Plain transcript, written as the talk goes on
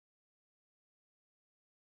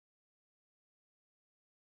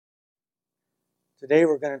Today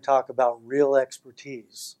we're going to talk about real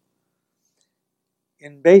expertise.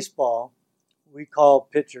 In baseball, we call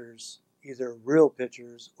pitchers either real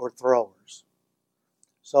pitchers or throwers.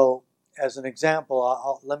 So, as an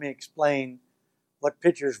example, let me explain what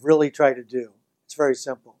pitchers really try to do. It's very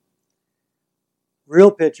simple.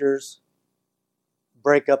 Real pitchers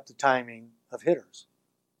break up the timing of hitters.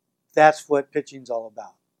 That's what pitching's all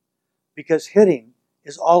about. Because hitting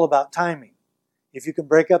is all about timing. If you can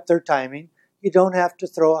break up their timing, you don't have to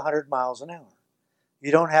throw 100 miles an hour.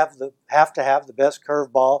 You don't have to have the best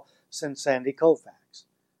curveball since Sandy Koufax.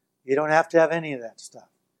 You don't have to have any of that stuff.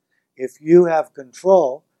 If you have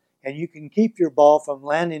control and you can keep your ball from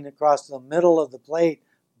landing across the middle of the plate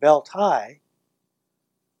belt high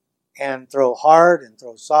and throw hard and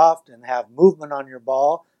throw soft and have movement on your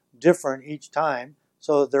ball different each time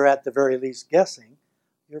so that they're at the very least guessing,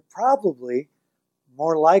 you're probably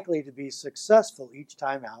more likely to be successful each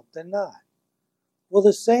time out than not. Well,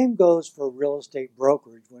 the same goes for real estate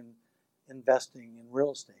brokerage when investing in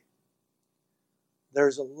real estate.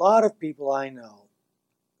 There's a lot of people I know,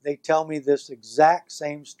 they tell me this exact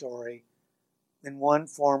same story in one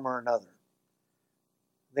form or another.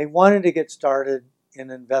 They wanted to get started in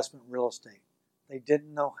investment real estate. They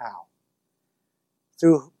didn't know how.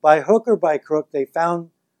 By hook or by crook, they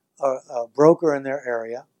found a broker in their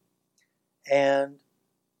area, and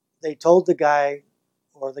they told the guy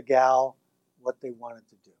or the gal what they wanted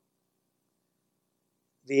to do.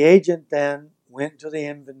 The agent then went to the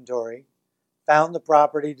inventory, found the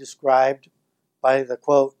property described by the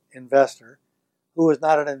quote investor, who was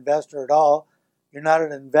not an investor at all. You're not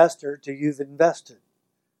an investor till you've invested.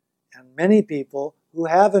 And many people who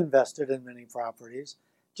have invested in many properties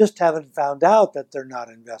just haven't found out that they're not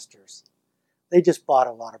investors. They just bought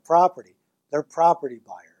a lot of property. They're property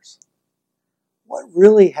buyers. What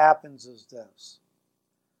really happens is this.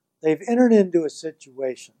 They've entered into a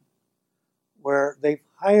situation where they've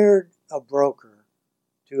hired a broker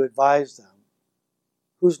to advise them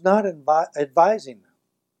who's not advising them.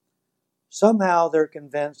 Somehow they're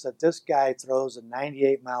convinced that this guy throws a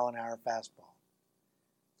 98-mile-an-hour fastball.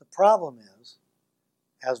 The problem is,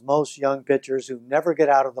 as most young pitchers who never get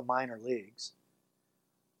out of the minor leagues,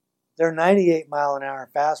 their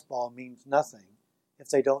 98-mile-an-hour fastball means nothing if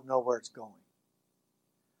they don't know where it's going,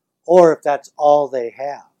 or if that's all they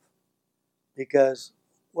have. Because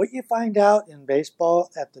what you find out in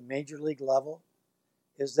baseball at the major league level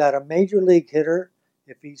is that a major league hitter,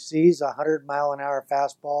 if he sees a 100-mile-an-hour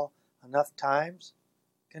fastball enough times,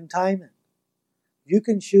 can time it. You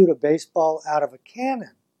can shoot a baseball out of a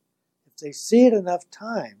cannon. If they see it enough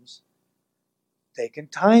times, they can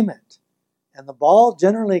time it. And the ball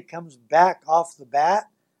generally comes back off the bat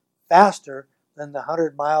faster than the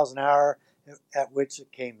 100 miles an hour at which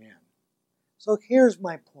it came in. So here's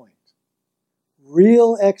my point.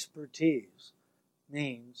 Real expertise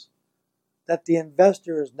means that the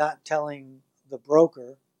investor is not telling the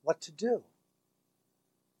broker what to do.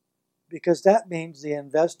 Because that means the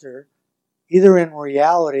investor, either in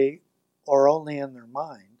reality or only in their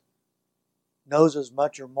mind, knows as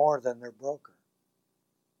much or more than their broker.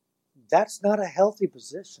 That's not a healthy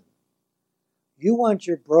position. You want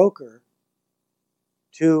your broker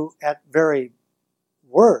to, at very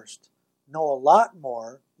worst, know a lot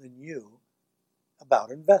more than you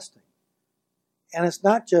about investing. And it's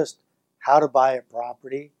not just how to buy a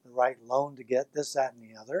property, the right loan to get, this, that, and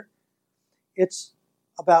the other. It's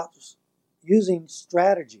about using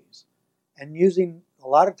strategies and using, a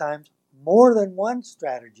lot of times, more than one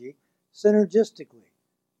strategy synergistically.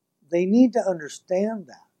 They need to understand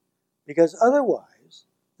that, because otherwise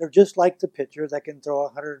they're just like the pitcher that can throw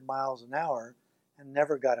 100 miles an hour and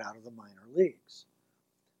never got out of the minor leagues.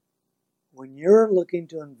 When you're looking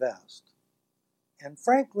to invest, and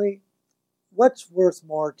frankly, what's worth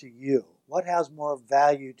more to you? What has more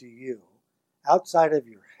value to you outside of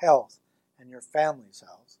your health and your family's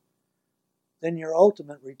health than your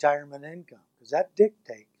ultimate retirement income? Because that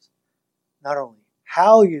dictates not only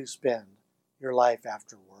how you spend your life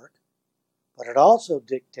after work, but it also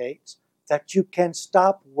dictates that you can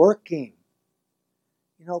stop working.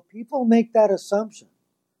 You know, people make that assumption.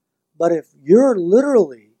 But if you're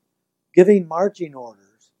literally giving marching orders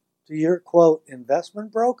to your, quote,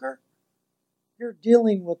 investment broker, you're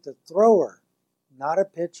dealing with the thrower, not a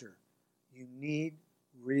pitcher. You need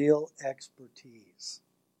real expertise.